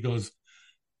stupid. He goes,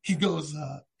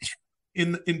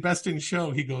 in Best in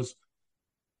Show, he goes,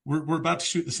 we're about to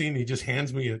shoot the scene. He just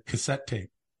hands me a cassette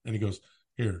tape, and he goes,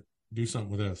 here, do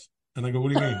something with this. And I go, what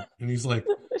do you mean? And he's like,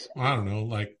 well, I don't know,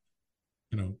 like,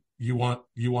 you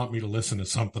want me to listen to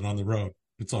something on the road.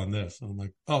 It's on this. And I'm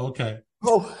like, oh, okay.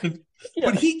 Oh,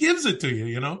 but he gives it to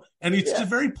you, and it's just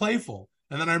very playful.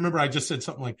 And then I remember I just said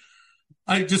something like,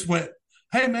 I just went,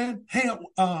 hey man, hey,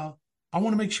 I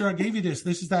want to make sure I gave you this.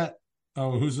 This is that.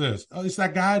 Oh, who's this? Oh, it's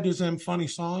that guy who does them funny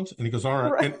songs. And he goes, all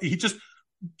right. And he just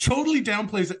totally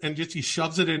downplays it, and he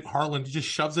shoves it in. Harlan just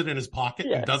shoves it in his pocket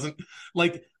and doesn't,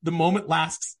 like, the moment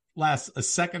lasts a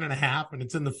second and a half, and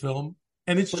it's in the film,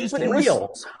 and it's just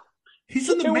real. He's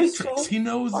in the Matrix. He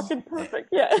knows. Fucking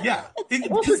perfect. Yeah.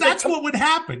 Because that's what would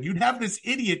happen. You'd have this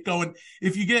idiot going,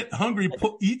 if you get hungry,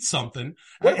 eat something.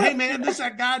 Hey man,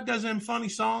 that guy does them funny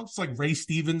songs. It's like Ray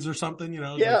Stevens or something,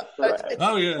 Yeah.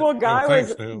 Oh yeah. Well,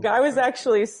 Guy was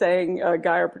actually saying,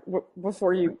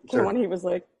 before you came on, he was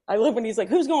like, I love when he's like,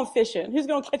 who's going fishing? Who's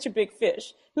going to catch a big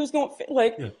fish? Who's going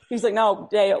He's like, no,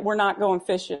 Dave, we're not going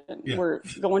fishing. Yeah. We're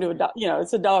going to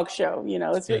it's a dog show.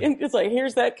 It's like,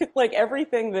 here's that, like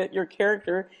everything that your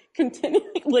character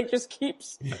continually just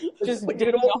keeps just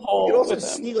digging a hole. You also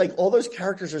see like all those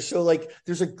characters are so like,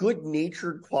 there's a good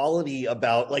natured quality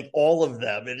about like all of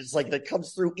them. And it's like, that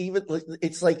comes through even,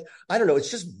 it's like, I don't know.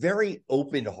 It's just very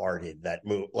open-hearted, that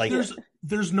move. Like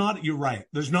there's not, you're right.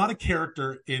 There's not a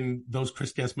character in those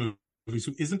Chris Guest movies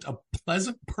who isn't a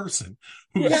pleasant person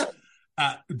who's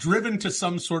driven to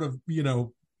some sort of,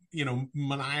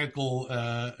 maniacal,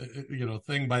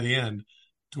 thing by the end,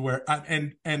 to where,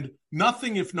 and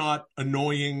nothing if not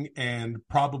annoying and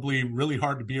probably really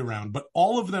hard to be around, but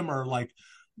all of them are like,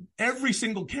 every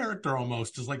single character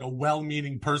almost is like a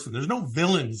well-meaning person. There's no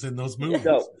villains in those movies.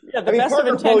 No. Yeah,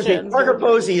 Parker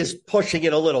Posey is pushing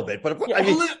it a little bit, but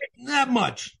not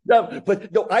much. No,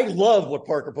 but no, I love what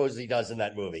Parker Posey does in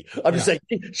that movie. I'm just saying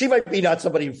she might be not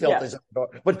somebody who felt this,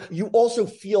 but you also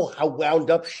feel how wound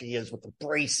up she is with the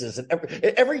braces and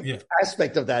every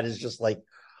aspect of that is just like,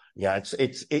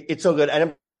 it's so good. And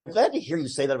I'm glad to hear you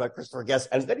say that about Christopher Guest.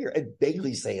 I'm glad to hear Ed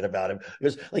Begley say it about him,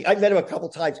 because like I met him a couple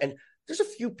times, and there's a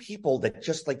few people that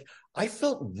just like, I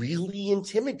felt really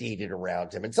intimidated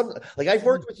around him. And some, like I've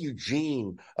worked with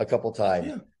Eugene a couple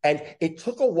times, and it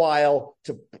took a while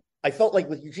I felt like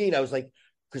with Eugene, I was like,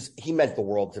 because he meant the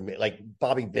world to me, like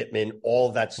Bobby Bittman, all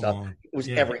of that stuff. It was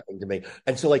everything to me.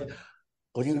 And so like,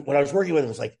 when I was working with him, it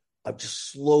was like, I'm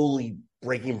just slowly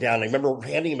breaking him down. I remember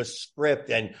handing him a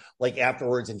script and like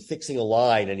afterwards and fixing a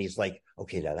line, and he's like,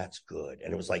 okay, now that's good.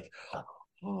 And it was like,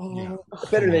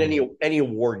 better than any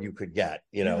award you could get,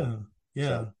 Yeah.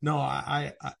 So. No,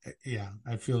 I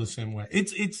feel the same way.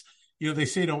 It's, they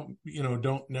say don't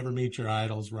never meet your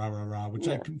idols, rah, rah, rah, which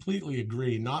I completely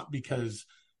agree. Not because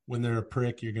when they're a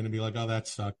prick, you're going to be like, oh, that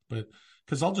sucked, but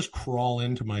because I'll just crawl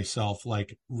into myself,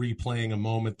 like replaying a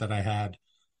moment that I had,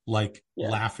 like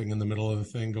laughing in the middle of the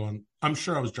thing going, I'm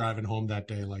sure I was driving home that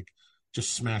day, like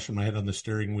just smashing my head on the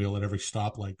steering wheel at every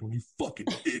stoplight going, you fucking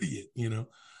idiot,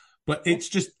 but it's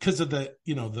just because of the,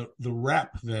 the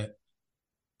rep that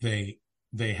they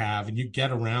have, and you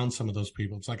get around some of those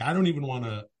people. It's like, I don't want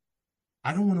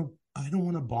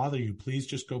to bother you. Please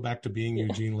just go back to being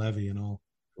Eugene Levy and all.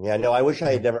 Yeah, no, I wish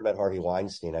I had never met Harvey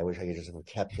Weinstein. I wish I could just have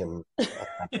kept him on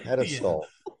a pedestal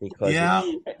because, I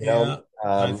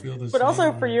feel the but same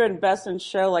also way. for you in Best in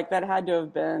Show, like that had to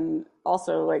have been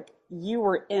also like you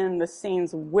were in the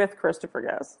scenes with Christopher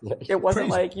Guest. It wasn't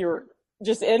like you were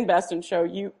just in Best in Show.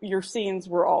 Your scenes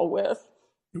were all with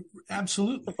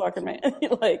absolutely the fucking man.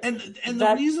 Like, and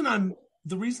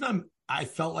the reason I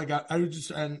felt like I was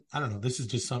just, and I don't know, this is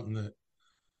just something that,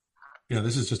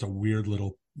 this is just a weird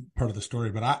little part of the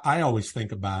story, but I always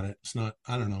think about it. It's not,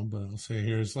 I don't know, but I'll say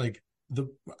here, it's like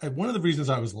one of the reasons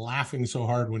I was laughing so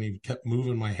hard when he kept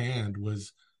moving my hand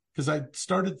was because I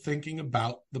started thinking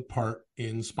about the part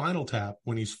in Spinal Tap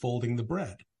when he's folding the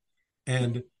bread.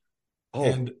 And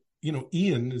Ian,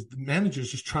 the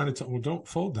manager's just trying to tell, well, don't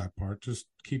fold that part. Just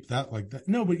keep that like that.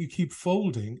 No, but you keep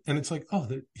folding. And it's like, oh,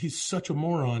 he's such a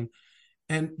moron.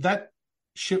 And that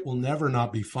shit will never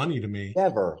not be funny to me.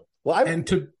 Never. Well, and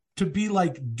to be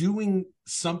like doing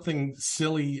something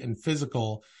silly and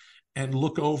physical and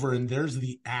look over and there's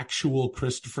the actual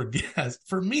Christopher Guest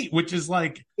for me, which is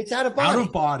like, it's out of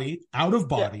body.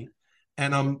 Yeah.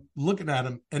 And I'm looking at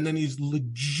him and then he's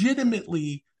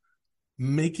legitimately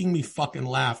making me fucking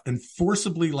laugh and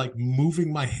forcibly like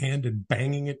moving my hand and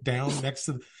banging it down next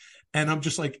to and I'm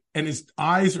just like, and his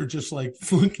eyes are just like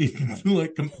flinking,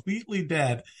 like completely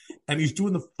dead. And he's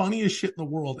doing the funniest shit in the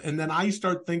world. And then I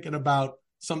start thinking about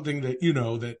something that,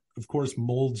 that of course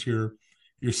molds your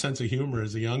sense of humor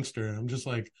as a youngster. And I'm just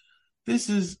like,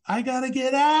 I gotta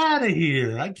get out of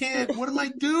here. I can't, what am I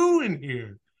doing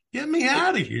here? Get me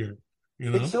out of here.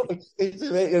 It's I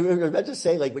was about to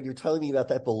say, like when you're telling me about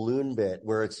that balloon bit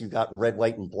where you got red,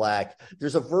 white, and black,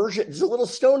 there's a little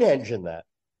Stonehenge in that.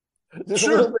 There's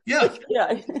sure. A little bit,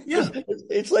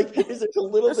 It's like there's a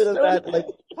little bit of that like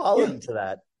quality to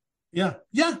that. Yeah.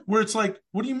 Where it's like,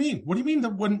 what do you mean? What do you mean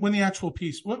that when the actual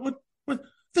piece? What?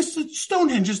 This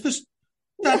Stonehenge is this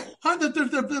that high?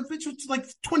 It's like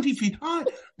 20 feet high.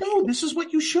 No, this is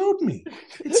what you showed me.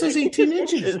 It says 18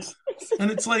 inches, and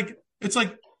it's like.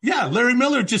 Yeah, Larry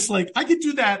Miller just like, I could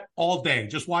do that all day.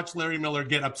 Just watch Larry Miller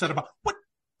get upset about, what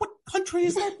country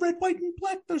is that? Red, white, and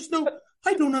black?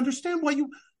 I don't understand why you're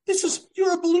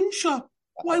a balloon shop.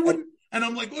 Why wouldn't, and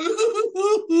I'm like, I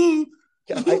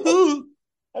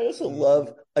also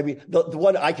love, the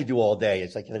one I could do all day.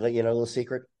 It's like, a little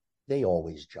secret. They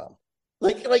always jump.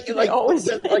 Like always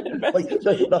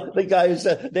the guys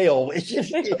they always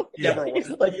never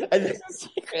like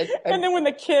and then when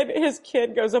his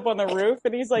kid goes up on the roof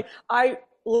and he's like,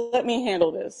 let me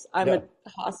handle this. I'm a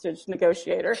hostage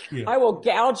negotiator. Yeah. I will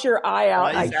gouge your eye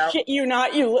out. Shit you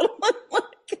not, you little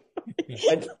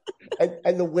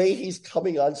and the way he's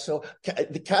coming on, so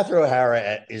the Catherine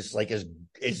O'Hara is like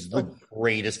is the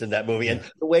greatest in that movie, and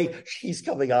the way she's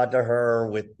coming on to her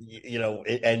with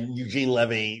and Eugene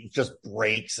Levy just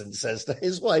breaks and says to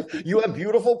his wife, "You have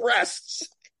beautiful breasts."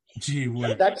 Gee,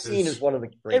 that scene is one of the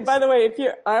great. And by the way,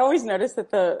 I always notice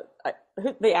that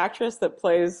the actress that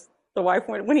plays the wife,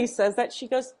 when he says that, she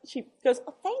goes,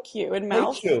 oh, thank you, in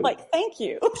mouth, like thank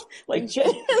you, like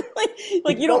genuinely,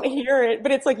 like you don't hear it,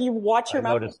 but it's like you watch her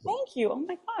mouth. Thank you. Oh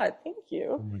my god, thank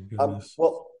you. Oh my goodness.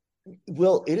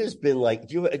 Well, it has been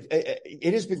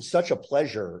it has been such a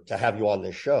pleasure to have you on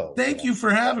this show. Thank you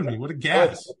for having me. What a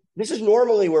gas. This is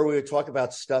normally where we would talk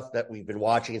about stuff that we've been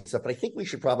watching and stuff, but I think we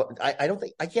should probably.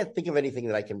 I can't think of anything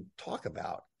that I can talk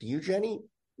about. Do you, Jenny?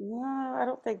 No, I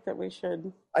don't think that we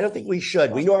should. I don't think we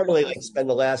should. We normally spend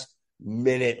the last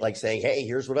minute saying, "Hey,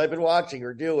 here's what I've been watching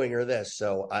or doing or this."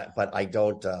 So, but I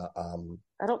don't.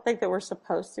 I don't think that we're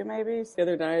supposed to. Maybe the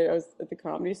other night I was at the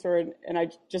Comedy Store and I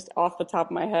just off the top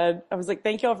of my head I was like,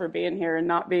 "Thank you all for being here and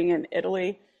not being in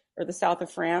Italy or the south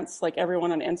of France like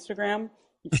everyone on Instagram."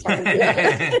 Because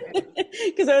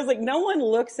I was like, no one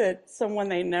looks at someone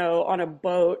they know on a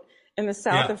boat in the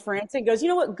south of France and goes, "You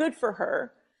know what? Good for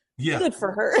her." Yeah. Good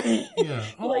for her. Yeah.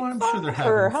 Oh, I'm sure they're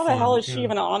having fun. How the hell is she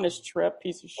even on this trip?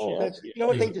 Piece of shit. You know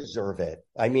what? They deserve it.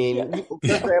 I mean,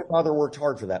 their grandfather worked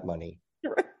hard for that money.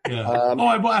 Yeah.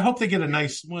 I hope they get a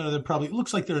nice. Well, it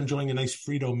looks like they're enjoying a nice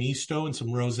Frito Misto and some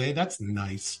rosé. That's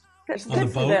nice. It's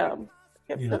good for them.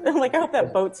 Yeah. Like, I hope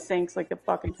that boat sinks like the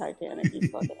fucking Titanic. You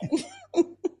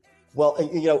fucking Well,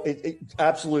 it's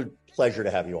absolute pleasure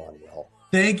to have you on, Will.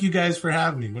 Thank you guys for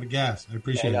having me. What a gas. I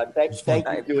appreciate it. Thank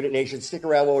you, Do It Nation. Stick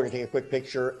around while we're going to take a quick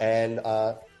picture. And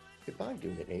goodbye,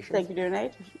 Do It Nation. Thank you, Do It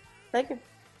Nation. Thank you.